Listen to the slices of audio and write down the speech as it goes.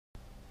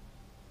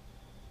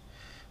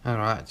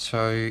Alright,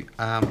 so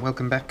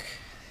welcome back.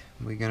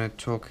 We're going to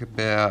talk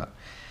about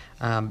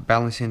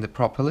balancing the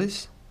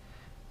propellers.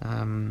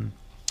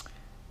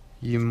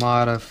 You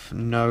might have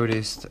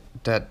noticed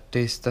that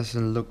this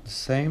doesn't look the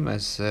same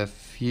as a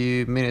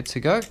few minutes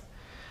ago.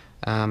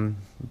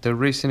 The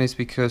reason is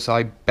because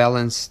I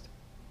balanced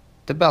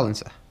the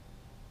balancer.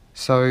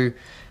 So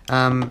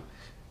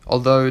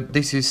although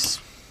this is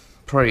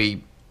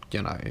pretty,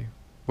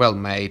 well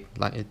made,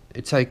 like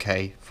it's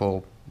okay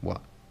for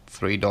what,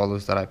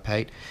 $3 that I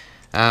paid.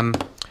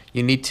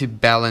 You need to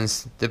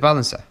balance the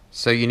balancer.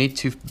 So you need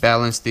to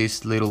balance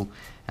these little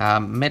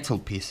metal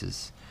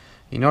pieces.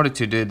 In order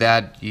to do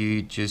that,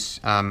 you just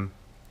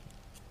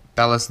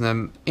balance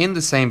them in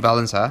the same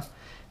balancer,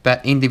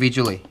 but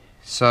individually.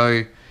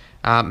 So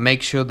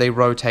make sure they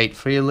rotate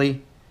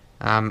freely,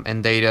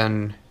 and they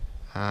don't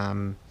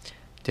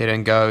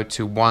go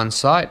to one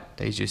side.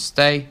 They just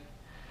stay.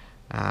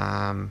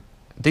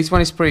 This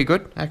one is pretty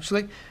good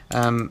actually,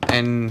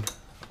 and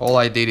all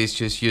I did is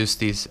just use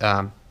these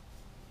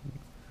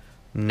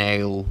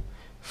nail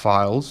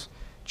files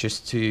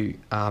just to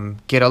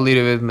get a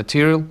little bit of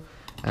material.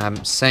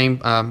 Same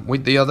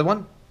with the other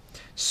one,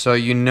 so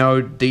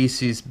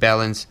this is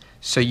balanced,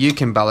 so you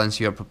can balance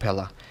your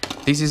propeller.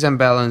 This is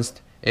unbalanced.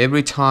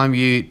 Every time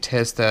you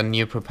test a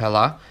new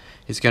propeller,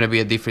 it's going to be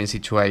a different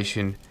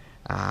situation,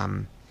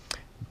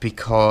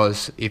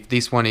 because if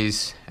this one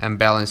is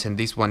unbalanced and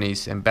this one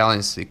is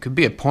unbalanced, it could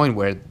be a point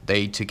where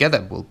they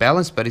together will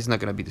balance, but it's not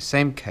going to be the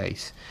same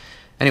case.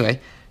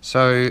 Anyway,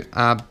 so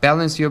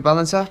balance your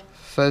balancer.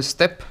 First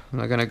step, I'm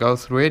not going to go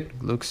through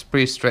it. Looks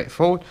pretty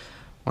straightforward.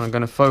 What I'm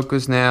going to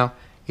focus now,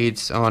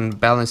 it's on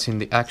balancing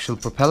the actual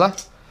propeller.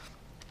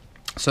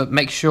 So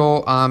make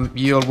sure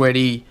you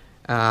already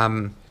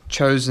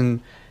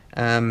chosen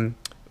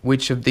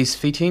which of these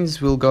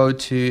fittings will go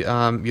to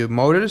your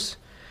motors.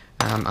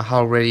 I have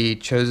already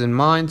chosen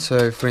mine.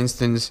 So for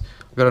instance,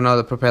 I've got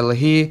another propeller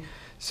here,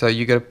 so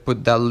you got to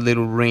put that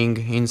little ring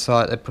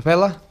inside the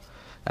propeller.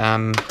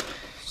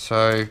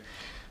 So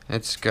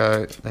let's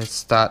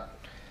start.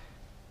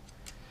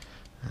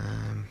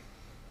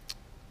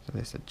 So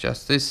let's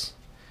adjust this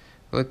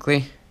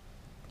quickly.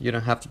 You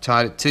don't have to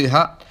tighten it too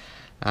hard.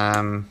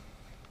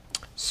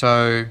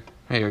 So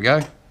here we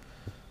go.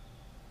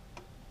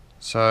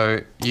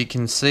 So you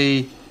can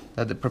see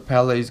that the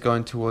propeller is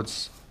going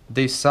towards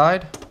this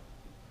side.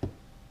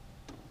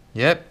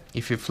 Yep,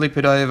 if you flip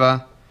it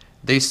over,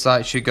 this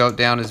side should go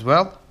down as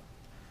well.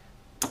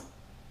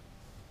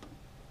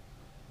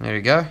 There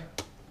we go.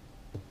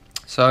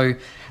 So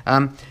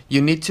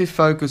you need to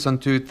focus on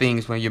two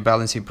things when you're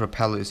balancing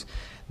propellers: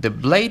 the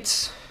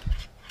blades,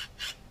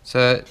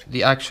 so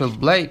the actual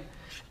blade,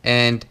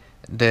 and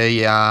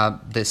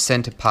the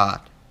center part.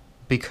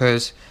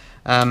 Because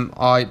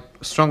I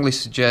strongly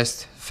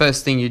suggest,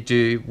 first thing you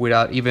do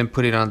without even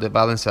putting it on the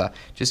balancer,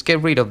 just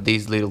get rid of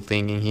this little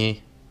thing in here.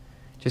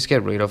 Just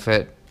get rid of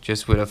it,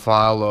 just with a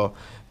file or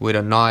with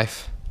a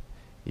knife,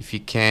 if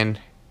you can.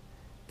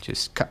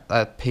 Just cut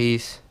that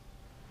piece,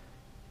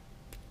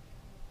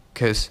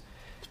 because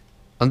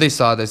on this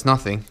side there's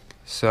nothing,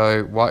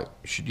 so why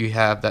should you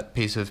have that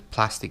piece of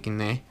plastic in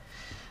there?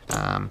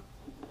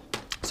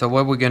 So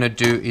what we're gonna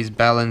do is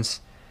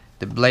balance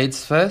the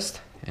blades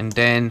first, and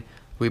then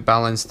we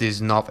balance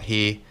this knob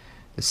here.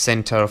 The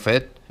center of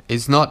it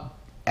is not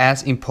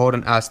as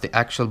important as the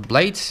actual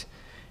blades,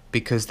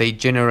 because they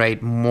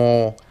generate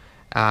more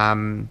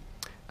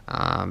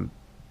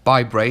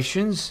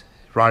vibrations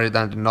rather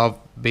than the knob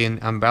being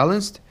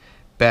unbalanced,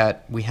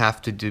 but we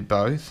have to do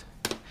both.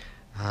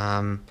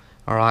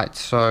 Alright,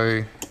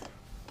 so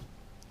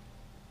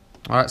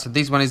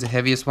this one is the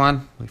heaviest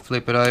one. We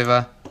flip it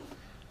over.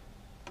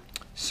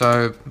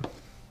 So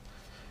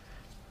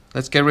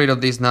let's get rid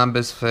of these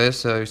numbers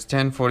first. So it's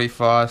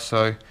 1045,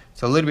 so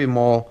it's a little bit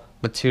more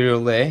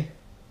material there.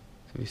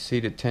 So we see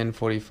the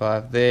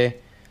 1045 there.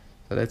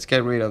 So let's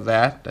get rid of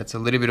that. That's a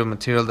little bit of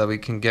material that we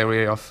can get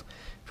rid of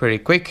pretty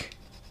quick.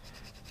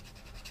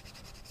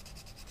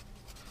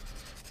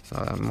 So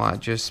I might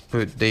just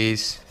put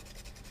these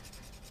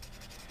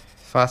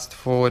fast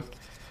forward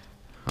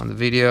on the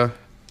video,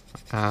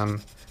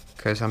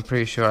 because I'm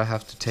pretty sure I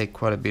have to take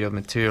quite a bit of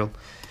material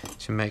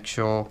to make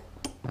sure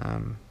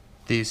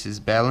this is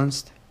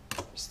balanced.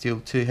 Still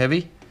too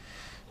heavy,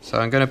 so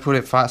I'm going to put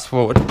it fast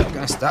forward. I'm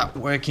going to start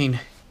working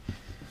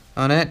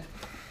on it.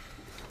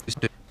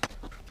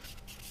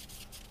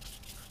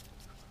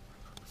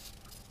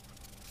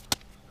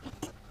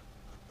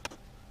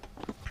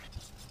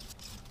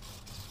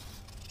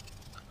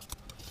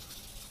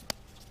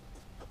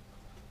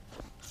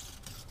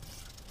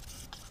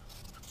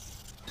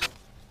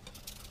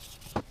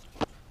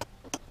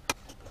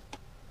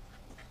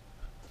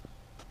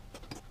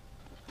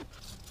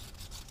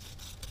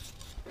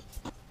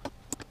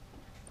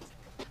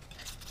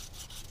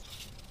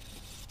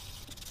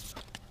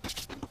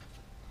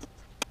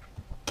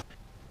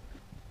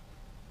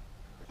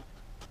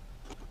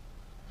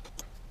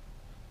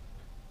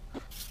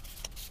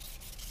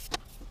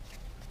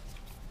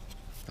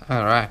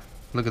 Alright,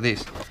 look at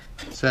this.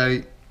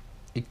 So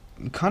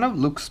it kind of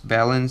looks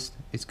balanced.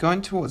 It's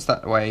going towards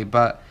that way,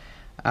 but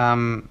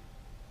yeah,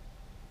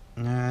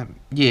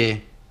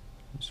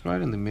 it's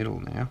right in the middle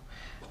now.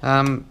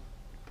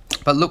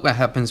 But look what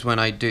happens when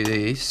I do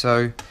this.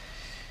 So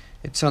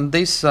it's on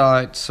this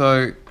side,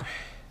 so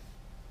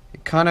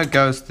it kind of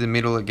goes to the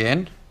middle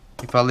again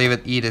if I leave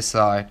it either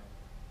side,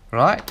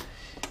 right?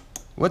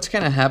 What's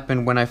going to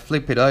happen when I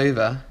flip it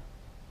over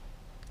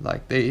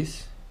like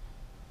this?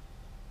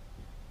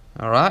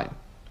 Alright,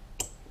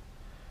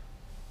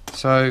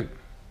 so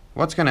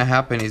what's going to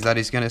happen is that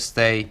it's going to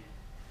stay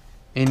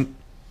in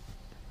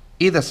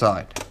either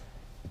side.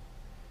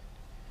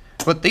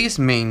 What this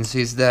means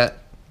is that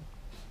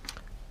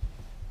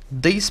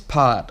this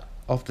part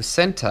of the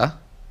center,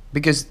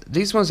 because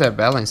these ones are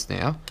balanced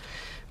now,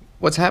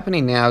 what's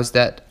happening now is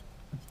that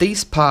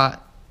this part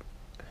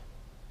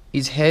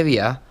is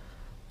heavier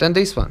than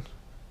this one.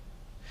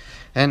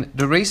 And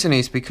the reason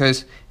is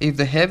because if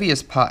the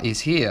heaviest part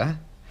is here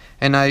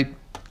and I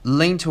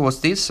lean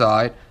towards this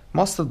side,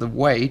 most of the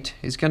weight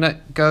is going to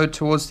go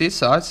towards this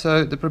side,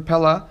 so the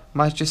propeller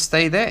might just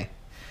stay there.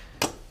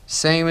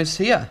 Same as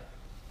here.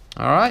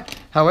 Alright,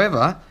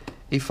 however,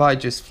 if I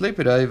just flip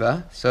it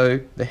over,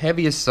 so the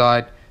heaviest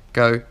side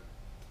go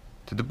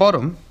to the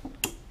bottom,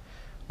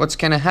 what's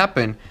going to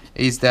happen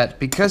is that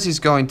because it's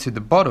going to the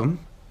bottom,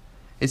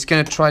 it's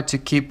going to try to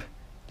keep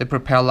the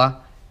propeller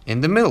in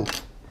the middle,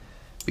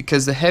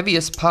 because the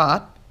heaviest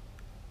part,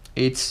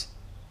 it's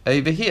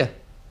over here.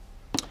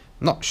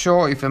 Not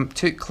sure if I'm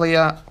too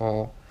clear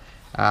or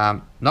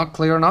not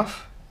clear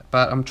enough,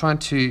 but I'm trying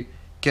to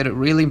get a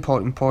really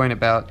important point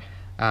about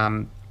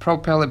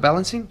propeller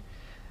balancing.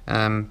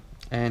 And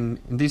in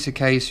this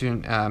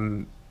occasion,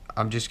 I'm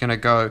just going to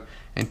go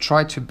and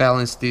try to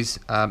balance this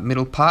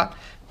middle part.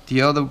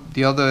 The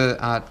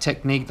other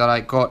technique that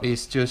I got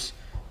is just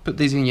put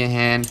this in your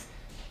hand,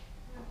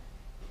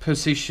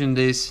 position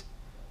this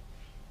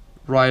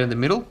right in the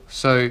middle,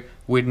 so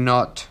we're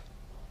not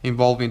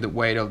involving the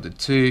weight of the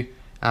two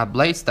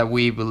blades that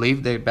we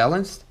believe they're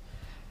balanced.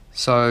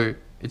 So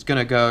it's going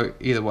to go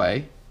either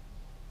way.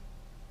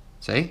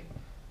 See?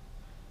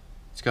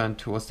 It's going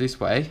towards this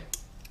way.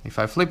 If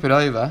I flip it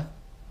over,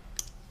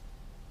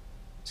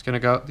 it's going to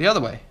go the other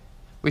way,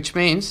 which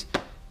means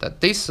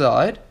that this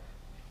side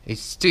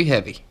is too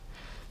heavy.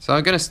 So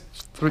I'm going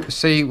to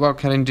see what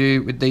can I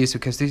do with these,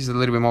 because this is a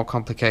little bit more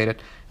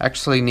complicated. I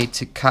actually need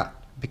to cut,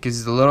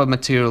 because there's a lot of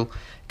material,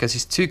 because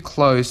it's too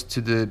close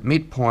to the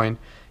midpoint.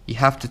 You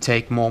have to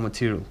take more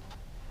material.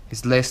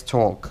 It's less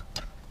torque.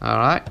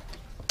 Alright,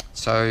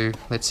 so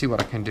let's see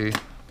what I can do.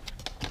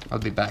 I'll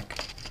be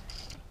back.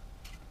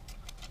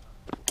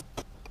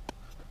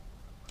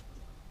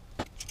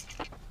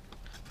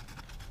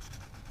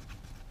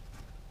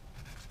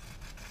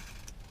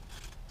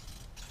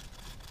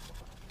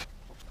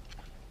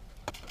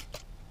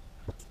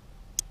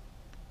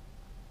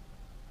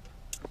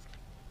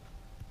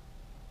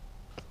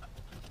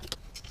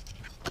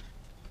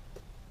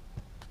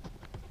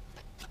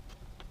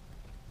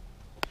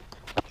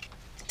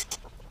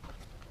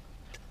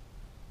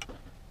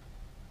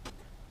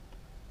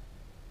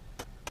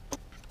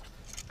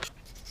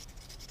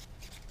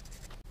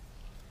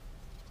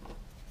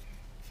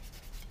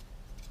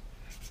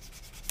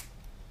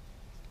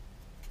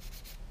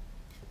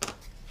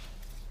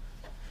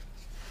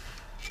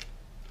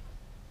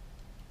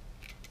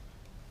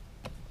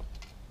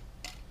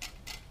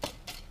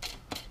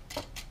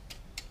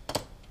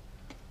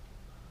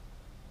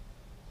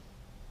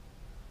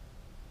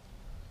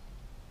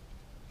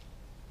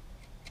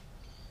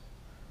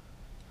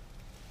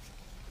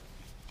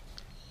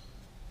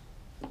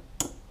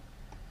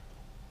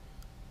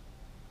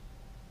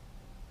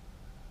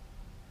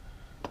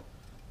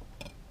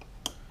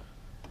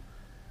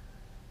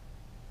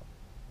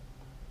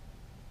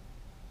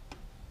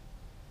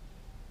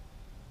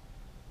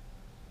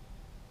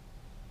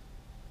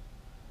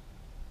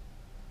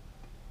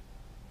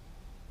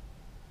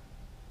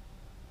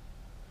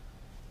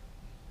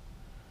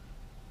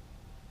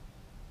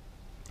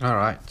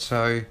 Alright,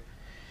 so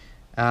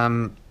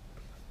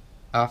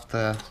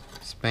after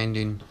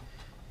spending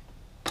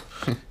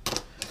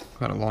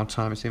quite a long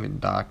time, it's even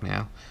dark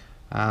now,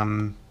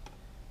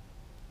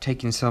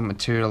 taking some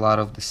material out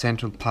of the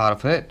central part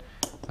of it,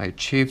 I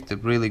achieved a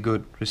really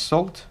good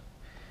result.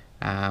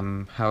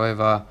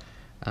 However,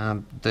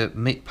 the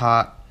mid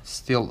part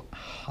still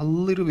a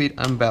little bit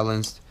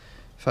unbalanced.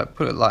 If I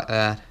put it like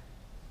that,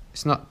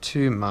 it's not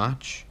too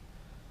much.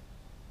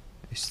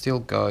 It still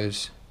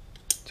goes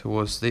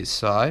towards this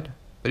side,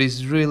 but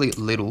it's really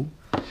little.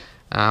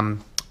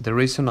 The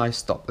reason I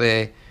stopped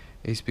there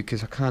is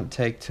because I can't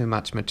take too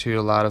much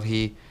material out of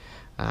here,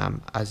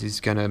 as it's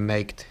gonna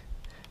make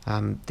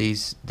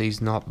these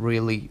knobs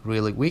really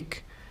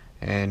weak,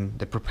 and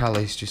the propeller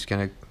is just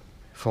gonna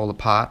fall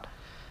apart.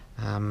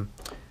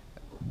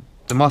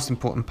 The most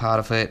important part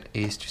of it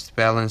is just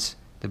balance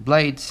the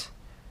blades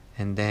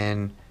and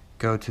then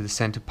go to the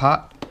center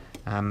part.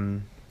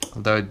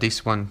 Although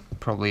this one,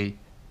 probably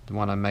the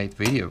one I made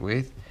video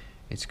with,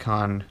 it's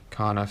kind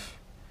of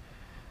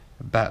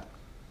a bat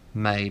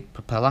made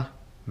propeller,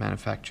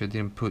 manufacturer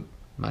didn't put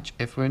much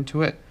effort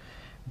into it,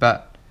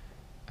 but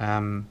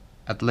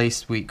at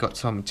least we got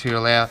some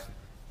material out,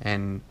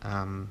 and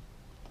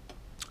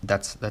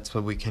that's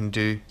what we can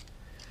do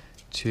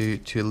to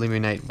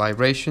eliminate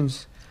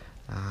vibrations.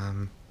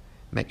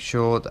 Make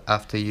sure that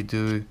after you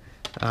do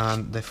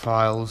the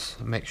files,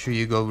 make sure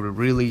you go with a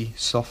really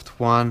soft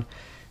one,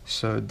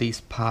 so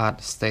this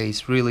part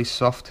stays really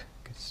soft,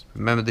 because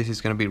remember, this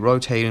is going to be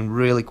rotating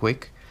really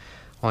quick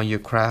on your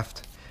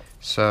craft.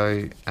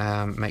 So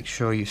make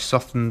sure you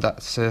soften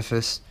that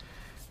surface,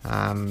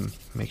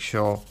 make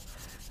sure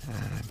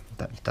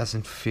that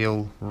doesn't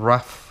feel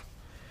rough,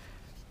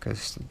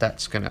 because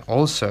that's going to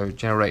also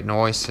generate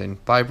noise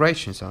and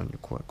vibrations on your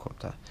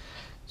quadcopter.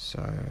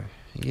 So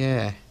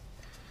yeah,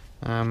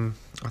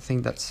 I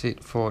think that's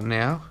it for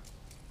now,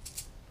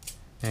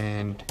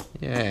 and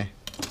yeah,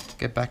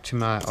 get back to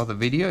my other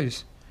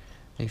videos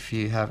if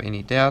you have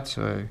any doubts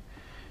or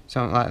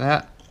something like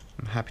that.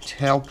 I'm happy to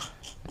help,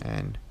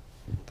 and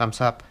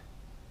thumbs up.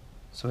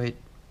 Sweet.